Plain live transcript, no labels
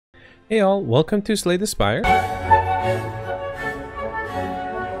Hey all, welcome to Slay the Spire.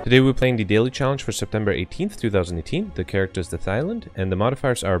 Today we're playing the daily challenge for September 18th, 2018. The character is the Thailand, and the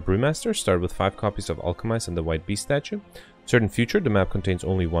modifiers are Brewmaster, start with 5 copies of Alchemize and the White Beast statue. Certain future, the map contains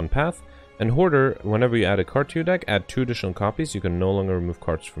only one path. And Hoarder, whenever you add a card to your deck, add 2 additional copies. You can no longer remove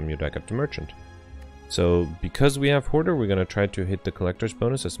cards from your deck after Merchant. So, because we have Hoarder, we're going to try to hit the Collector's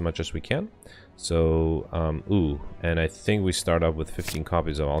bonus as much as we can. So, and I think we start off with 15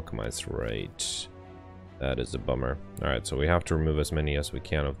 copies of Alchemize, right? That is a bummer. Alright, so we have to remove as many as we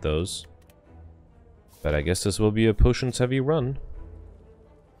can of those. But I guess this will be a potions heavy run.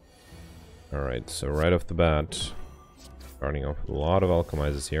 Alright, so right off the bat, starting off with a lot of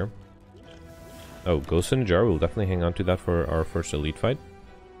Alchemizes here. Oh, Ghost in a Jar, we'll definitely hang on to that for our first elite fight.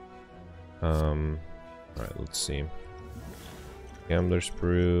 Alright, let's see. Gambler's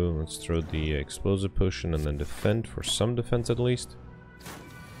Brew, let's throw the Explosive Potion and then defend for some defense at least.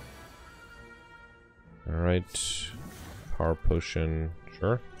 Alright, Power Potion,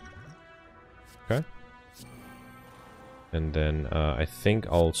 sure. Okay. And then I think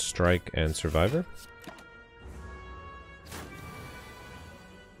I'll Strike and Survivor.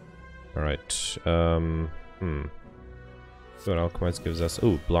 Alright, what Alchemize gives us?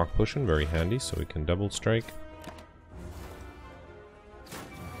 Oh, Block Potion, very handy, so we can double strike.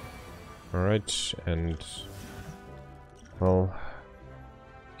 Alright, and... well...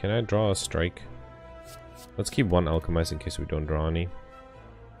 can I draw a strike? Let's keep one Alchemize in case we don't draw any.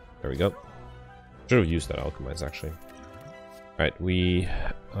 There we go. Should have used that Alchemize, actually. Alright, we...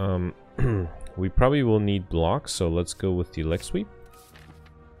 we probably will need blocks, so let's go with the Leg Sweep.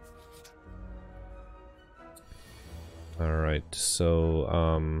 Alright,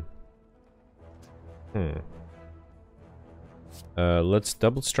 so, let's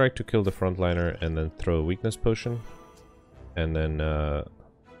double strike to kill the frontliner and then throw a weakness potion. And then,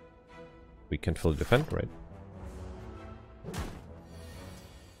 we can fully defend, right?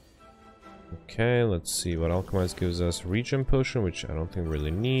 Okay, let's see what Alchemize gives us. Regen potion, which I don't think we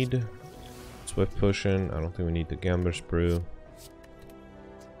really need. Swift potion, I don't think we need the Gambler's Brew.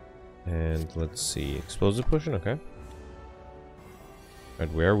 And let's see, Explosive potion, okay.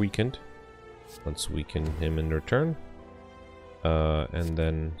 Right, we are weakened. Let's weaken him in return. And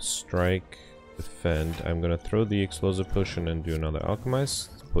then strike, defend. I'm gonna throw the Explosive potion and do another Alchemize.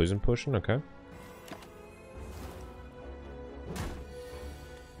 Poison potion, okay.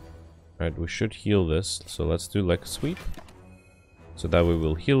 Alright, we should heal this. So let's do Leg Sweep. So that way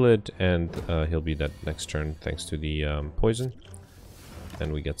we'll heal it and he'll be dead next turn thanks to the poison.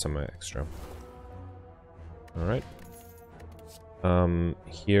 And we get some extra. Alright.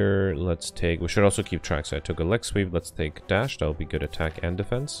 Here, let's take... we should also keep track. So I took a Leg Sweep. Let's take Dash. That'll be good attack and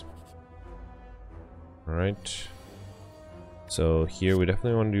defense. Alright. So here we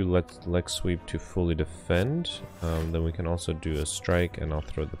definitely want to do Leg Sweep to fully defend. Then we can also do a Strike, and I'll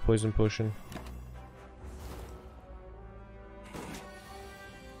throw the Poison Potion.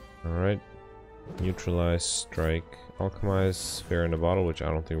 Alright. Neutralize, Strike, Alchemize, Fair in a Bottle, which I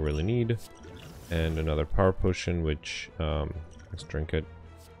don't think we really need. And another Power Potion, which... let's drink it.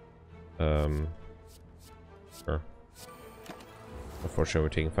 Sure. Unfortunately, we're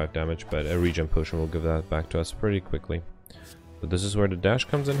taking 5 damage, but a regen potion will give that back to us pretty quickly. So this is where the dash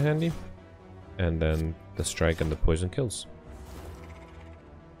comes in handy. And then the strike and the poison kills.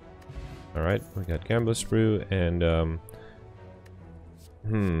 Alright, we got Gambler's Brew and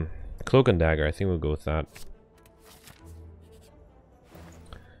Cloak and Dagger. I think we'll go with that.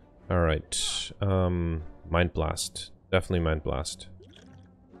 Alright. Mind Blast. Definitely Mind Blast.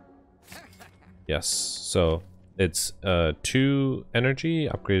 Yes, so it's 2 energy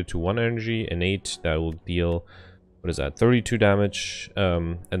upgraded to 1 energy, innate, that will deal, what is that, 32 damage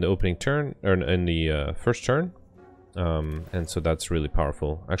in the opening turn, or in the first turn. And so that's really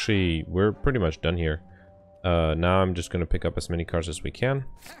powerful. Actually, we're pretty much done here. Now I'm just going to pick up as many cards as we can.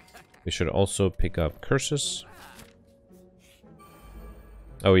 We should also pick up Curses.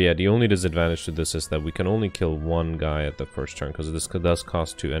 Oh yeah, the only disadvantage to this is that we can only kill 1 guy at the first turn, because this does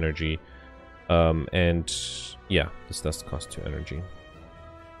cost 2 energy. And yeah, this does cost 2 energy.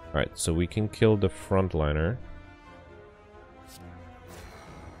 Alright, so we can kill the frontliner.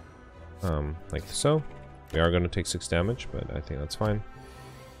 Like so. We are going to take 6 damage, but I think that's fine.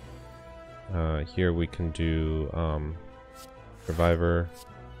 Here we can do Survivor.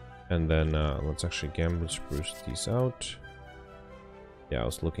 And then let's actually Gambler's Brew these out. Yeah, I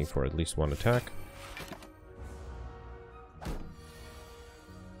was looking for at least 1 attack.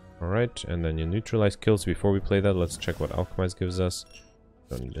 Alright, and then you neutralize kills. Before we play that, let's check what Alchemize gives us.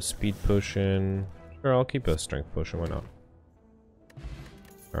 Don't need a speed potion. Sure, I'll keep a strength potion, why not?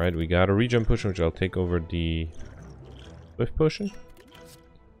 Alright, we got a regen potion, which I'll take over the Swift potion.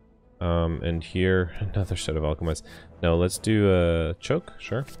 And here, another set of Alchemize. No, let's do a choke,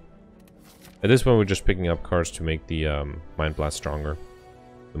 sure. At this point, we're just picking up cards to make the Mind Blast stronger.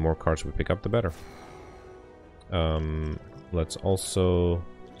 The more cards we pick up, the better. Let's also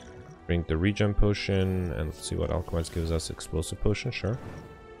drink the regen potion, and let's see what Alchemize gives us. Explosive potion, sure.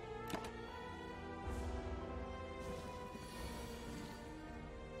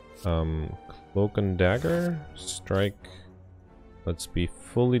 Cloak and dagger, strike. Let's be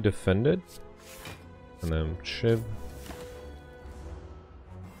fully defended. And then Shiv.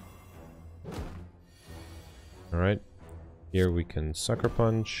 Alright. Here we can Sucker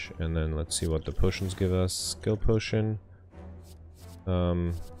Punch. And then let's see what the potions give us. Skill Potion.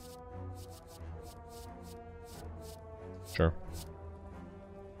 Sure.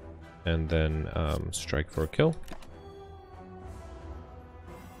 And then Strike for a kill.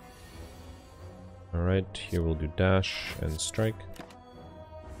 Alright, here we'll do dash and strike.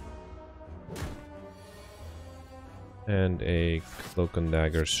 And a cloak and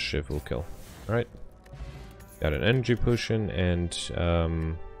daggers shiv will kill. Alright. Got an energy potion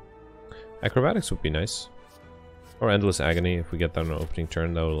and acrobatics would be nice. Or endless agony if we get that on an opening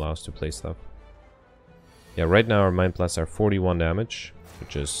turn, that will allow us to play stuff. Yeah, right now our Mind Blasts are 41 damage,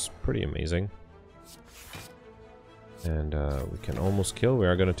 which is pretty amazing. And we can almost kill. We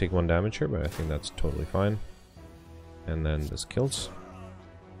are going to take 1 damage here, but I think that's totally fine. And then this kills.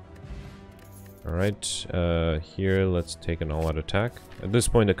 Alright, here let's take an all-out attack. At this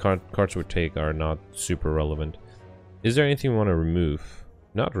point the cards we take are not super relevant. Is there anything we want to remove?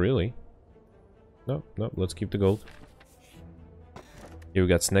 Not really. No, let's keep the gold. Here we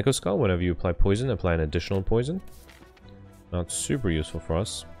got Snecko Skull. Whenever you apply poison, apply an additional poison. Not super useful for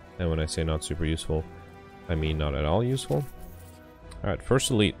us. And when I say not super useful, I mean not at all useful. Alright,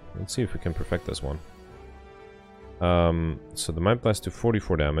 first elite. Let's see if we can perfect this one. So the Mind Blast do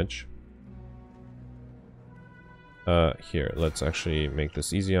 44 damage. Here, let's actually make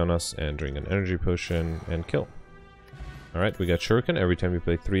this easy on us and drink an energy potion and kill. Alright, we got Shuriken. Every time you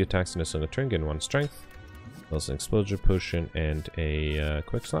play 3 attacks in a single turn, gain 1 strength. Also an explosion potion and a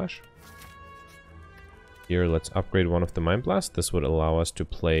quick slash. Here, let's upgrade one of the Mind Blast. This would allow us to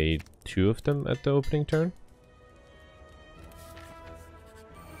play 2 of them at the opening turn.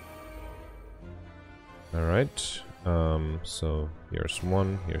 Alright, so here's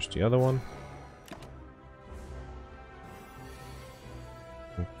one, here's the other one.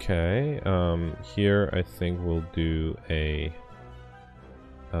 Okay, here I think we'll do a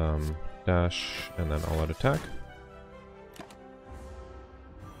dash and then all-out attack.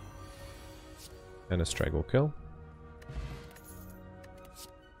 And a strike will kill.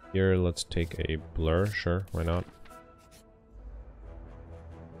 Here, let's take a blur, sure, why not?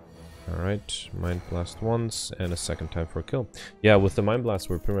 Alright, Mind Blast once, and a second time for a kill. Yeah, with the Mind Blast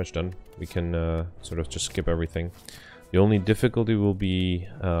we're pretty much done. We can sort of just skip everything. The only difficulty will be...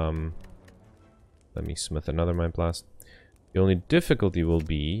 let me smith another Mind Blast. The only difficulty will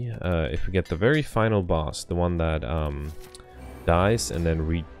be if we get the very final boss, the one that dies and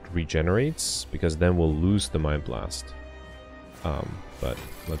then regenerates, because then we'll lose the Mind Blast. But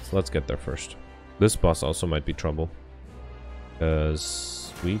let's get there first. This boss also might be trouble,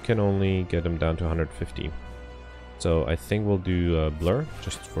 because we can only get him down to 150. So I think we'll do Blur,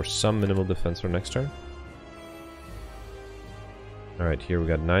 just for some minimal defense for next turn. Alright, here we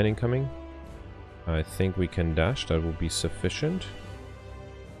got 9 incoming. I think we can dash, that will be sufficient.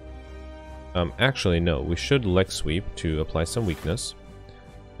 Actually, no, we should leg sweep to apply some weakness.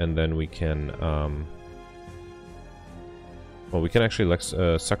 And then we can, well, we can actually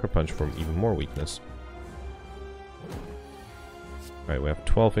Sucker Punch for even more weakness. Alright, we have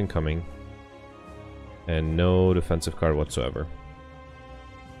 12 incoming. And no defensive card whatsoever.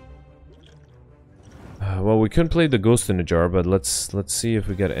 Well, we couldn't play the Ghost in a Jar, but let's see if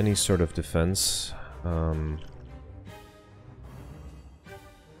we get any sort of defense.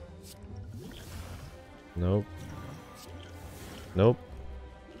 Nope. Nope.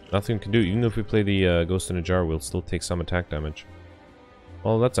 Nothing we can do. Even if we play the Ghost in a Jar, we'll still take some attack damage.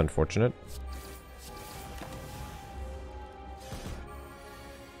 Well, that's unfortunate.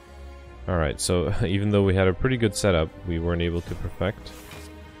 Alright, so even though we had a pretty good setup, we weren't able to perfect.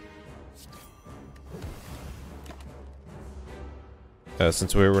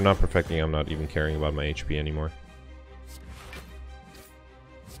 Since we were not perfecting, I'm not even caring about my HP anymore.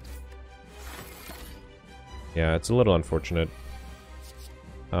 Yeah, it's a little unfortunate.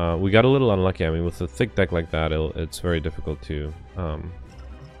 We got a little unlucky. I mean, with a thick deck like that, it's very difficult to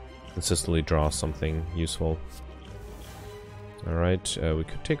consistently draw something useful. Alright, we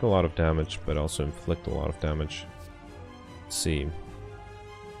could take a lot of damage, but also inflict a lot of damage. Let's see.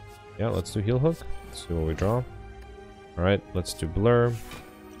 Yeah, let's do Heal Hook. Let's see what we draw. Alright, let's do Blur.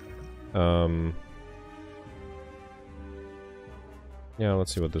 Yeah,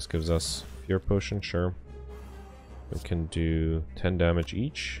 let's see what this gives us. Fear Potion, sure. We can do 10 damage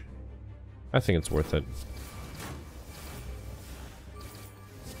each. I think it's worth it.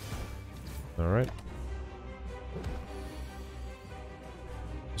 Alright.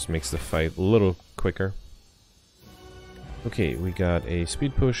 Just makes the fight a little quicker. Okay, we got a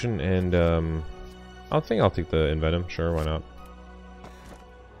Speed Potion and I think I'll take the Envenom, sure, why not?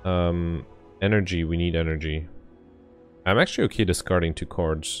 Energy, we need energy. I'm actually okay discarding 2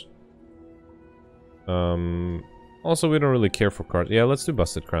 cards. Also, we don't really care for cards. Yeah, let's do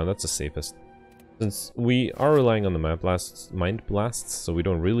Busted Crown, that's the safest. Since we are relying on the Mind Blasts, so we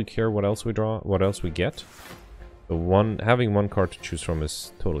don't really care what else we draw, what else we get. So having one card to choose from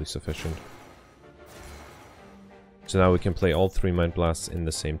is totally sufficient. So now we can play all 3 Mind Blasts in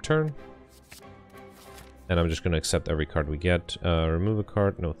the same turn. And I'm just going to accept every card we get. Remove a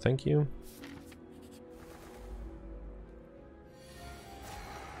card, no thank you.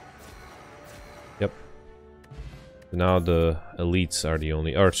 Yep. Now the elites are the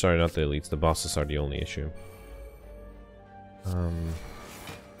only, or sorry, not the elites, the bosses are the only issue.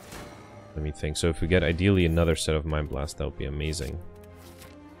 Let me think. So if we get ideally another set of Mind Blast, that would be amazing.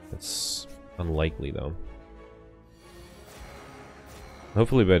 It's unlikely though.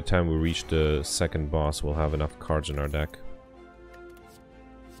 Hopefully by the time we reach the second boss, we'll have enough cards in our deck.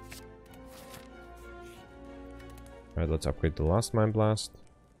 Alright, let's upgrade the last Mind Blast.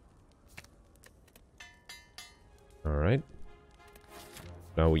 Alright.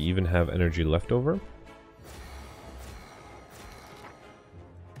 Now we even have energy left over.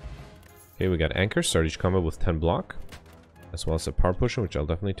 Okay, we got Anchor, start each combat with 10 block. As well as a Power Potion, which I'll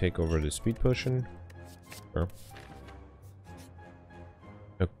definitely take over the Speed Potion. Sure.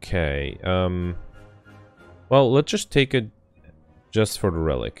 Okay, well, let's just take it just for the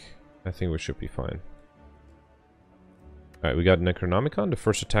Relic. I think we should be fine. Alright, we got Necronomicon. The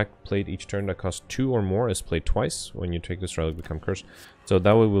first attack played each turn that costs 2 or more is played twice. When you take this relic, become cursed. So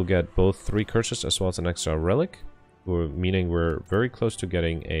that way we'll get both 3 curses as well as an extra relic. Meaning we're very close to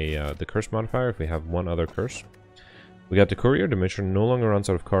getting a the curse modifier if we have one other curse. We got the Courier. The Matron no longer runs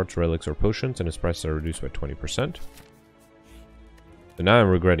out of cards, relics, or potions, and its prices are reduced by 20%. So now I'm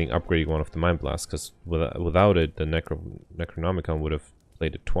regretting upgrading one of the Mind Blasts, because without it, the Necronomicon would have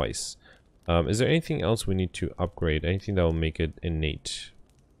played it twice. Is there anything else we need to upgrade? Anything that will make it innate?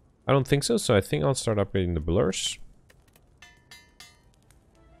 I don't think so, so I think I'll start upgrading the Blurs.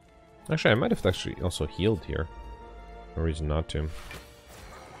 Actually, I might have actually also healed here. No reason not to.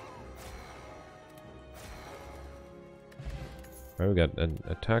 Alright, we got an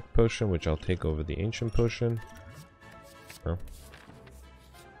attack potion, which I'll take over the ancient potion. Oh.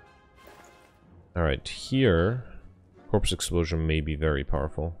 Alright, here, Corpse Explosion may be very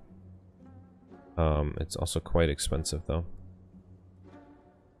powerful. It's also quite expensive, though.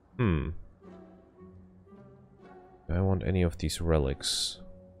 Do I want any of these relics?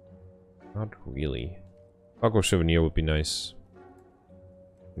 Not really. Clockwork Souvenir would be nice.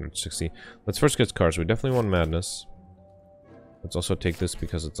 160. Let's first get cards. We definitely want Madness. Let's also take this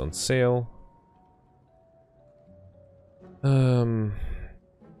because it's on sale. If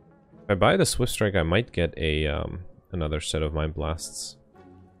I buy the Swift Strike, I might get a another set of Mind Blasts.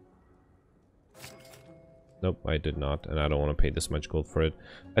 Nope, I did not, and I don't want to pay this much gold for it.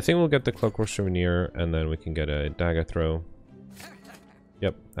 I think we'll get the Clockwork Souvenir, and then we can get a Dagger Throw.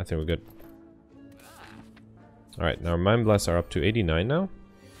 Yep, I think we're good. Alright, now our Mind Blasts are up to 89 now.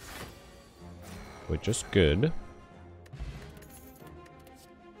 Which is good.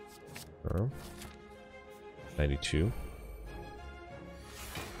 92.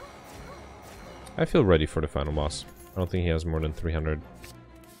 I feel ready for the final boss. I don't think he has more than 300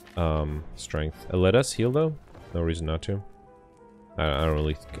 strength. Let us heal though. No reason not to.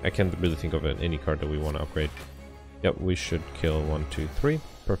 I can't really think of any card that we want to upgrade. Yep, we should kill 1, 2, 3.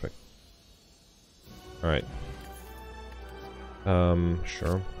 Perfect. Alright.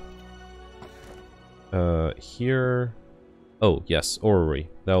 Sure. Here. Oh, yes, Orrery.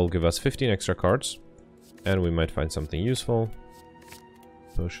 That will give us 15 extra cards. And we might find something useful.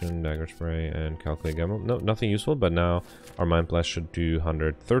 Potion, Dagger Spray, and Calculate Gamble. No, nothing useful, but now our Mind Blast should do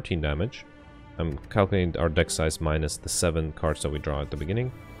 113 damage. I'm calculating our deck size minus the 7 cards that we draw at the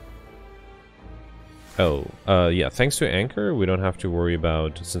beginning. Oh, yeah, thanks to Anchor, we don't have to worry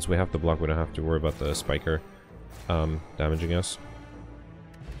about, since we have the block, we don't have to worry about the Spiker damaging us.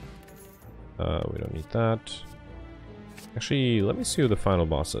 We don't need that. Actually, let me see who the final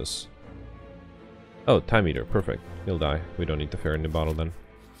boss is. Oh, Time Eater. Perfect. He'll die. We don't need the Fairy in the bottle then.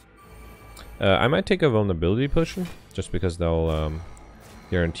 I might take a vulnerability potion, just because they'll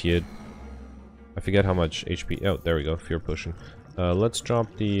guarantee it. I forget how much HP. Oh, there we go. Fear potion. Let's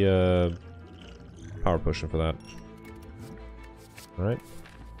drop the power potion for that. Alright.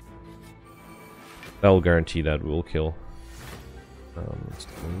 That'll guarantee that we'll kill. Let's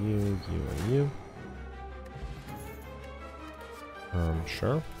do you, and you.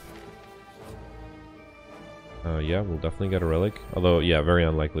 Sure. Yeah, we'll definitely get a relic. Although, yeah, very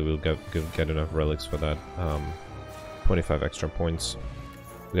unlikely we'll get enough relics for that. 25 extra points.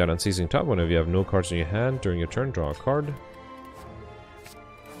 We got Unceasing Top. Whenever you have no cards in your hand during your turn, draw a card.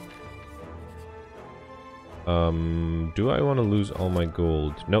 Do I want to lose all my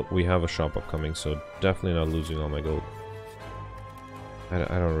gold? Nope, we have a shop upcoming, so definitely not losing all my gold. I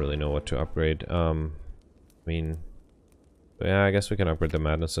don't really know what to upgrade. I mean, yeah, I guess we can upgrade the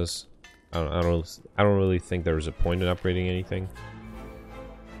Madnesses. I don't really think there is a point in upgrading anything.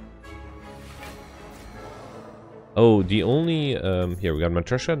 Oh, the only here we got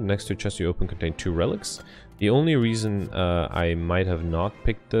Matryoshka. The next two chests you open contain 2 relics. The only reason I might have not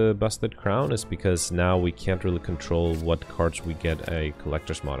picked the Busted Crown is because now we can't really control what cards we get a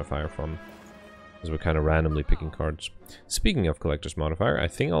collector's modifier from, because we're kind of randomly picking cards. Speaking of collector's modifier, I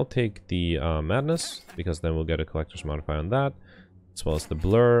think I'll take the Madness, because then we'll get a collector's modifier on that, as well as the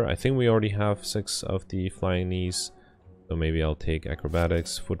Blur. I think we already have 6 of the Flying Knees, so maybe I'll take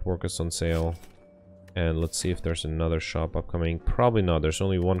Acrobatics. Footwork is on sale. And let's see if there's another shop upcoming. Probably not. There's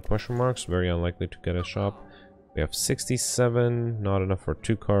only 1 question mark, so very unlikely to get a shop. We have 67, not enough for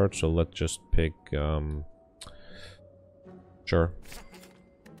 2 cards, so let's just pick, sure.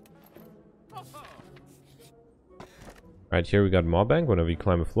 Alright, here we got Mob Bank. Whenever you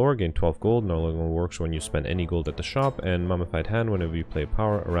climb a floor, gain 12 gold. No longer works when you spend any gold at the shop. And Mummified Hand. Whenever you play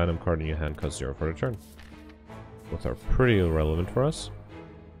power, a random card in your hand costs 0 for the turn. Both are pretty irrelevant for us.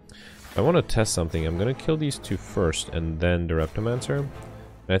 I want to test something. I'm going to kill these 2 first, and then the Reptomancer. And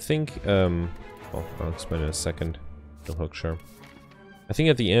I think, well, I'll explain in a second. Kill hook, sure. I think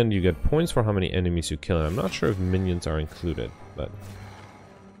at the end you get points for how many enemies you kill, and I'm not sure if minions are included, but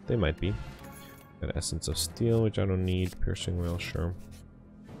they might be. Got Essence of Steel, which I don't need. Piercing Whale, sure.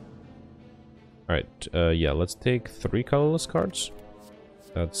 Alright, yeah, let's take 3 colorless cards.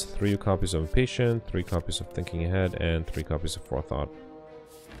 That's 3 copies of Impatient, 3 copies of Thinking Ahead, and 3 copies of Forethought.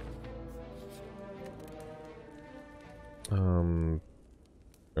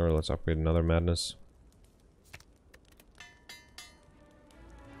 Or let's upgrade another Madness.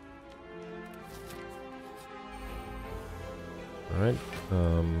 Alright,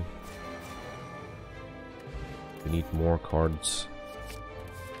 we need more cards.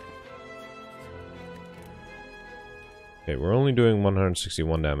 Okay, we're only doing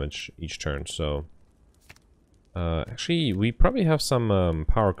 161 damage each turn, so... actually, we probably have some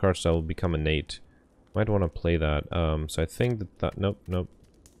power cards that will become innate. Might want to play that. So I think that... Nope.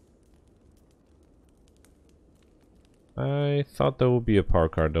 I thought there will be a power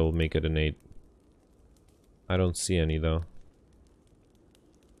card that will make it innate. I don't see any, though.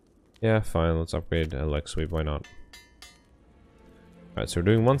 Yeah, fine. Let's upgrade Leg Sweep. Why not? Alright, so we're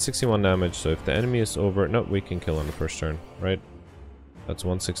doing 161 damage. So if the enemy is over... Nope, we can kill on the first turn, right? That's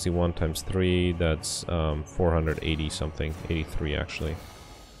 161 times 3. That's 480 something. 83, actually.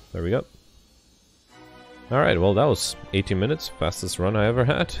 There we go. Alright, well, that was 18 minutes. Fastest run I ever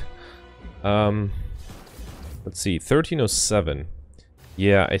had. Let's see, 1307.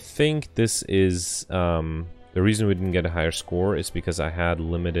 Yeah, I think this is... the reason we didn't get a higher score is because I had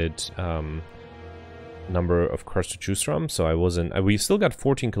limited number of cards to choose from, so I wasn't... we still got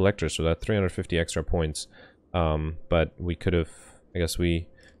 14 collectors, so that 350 extra points. But we could have... I guess we...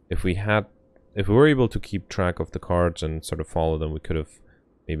 If we were able to keep track of the cards and sort of follow them, we could have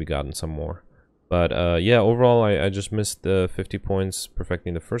maybe gotten some more. But yeah, overall I just missed the 50 points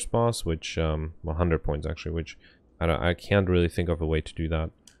perfecting the first boss, which, well, 100 points actually, which I can't really think of a way to do that.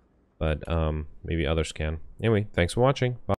 But maybe others can. Anyway, thanks for watching. Bye.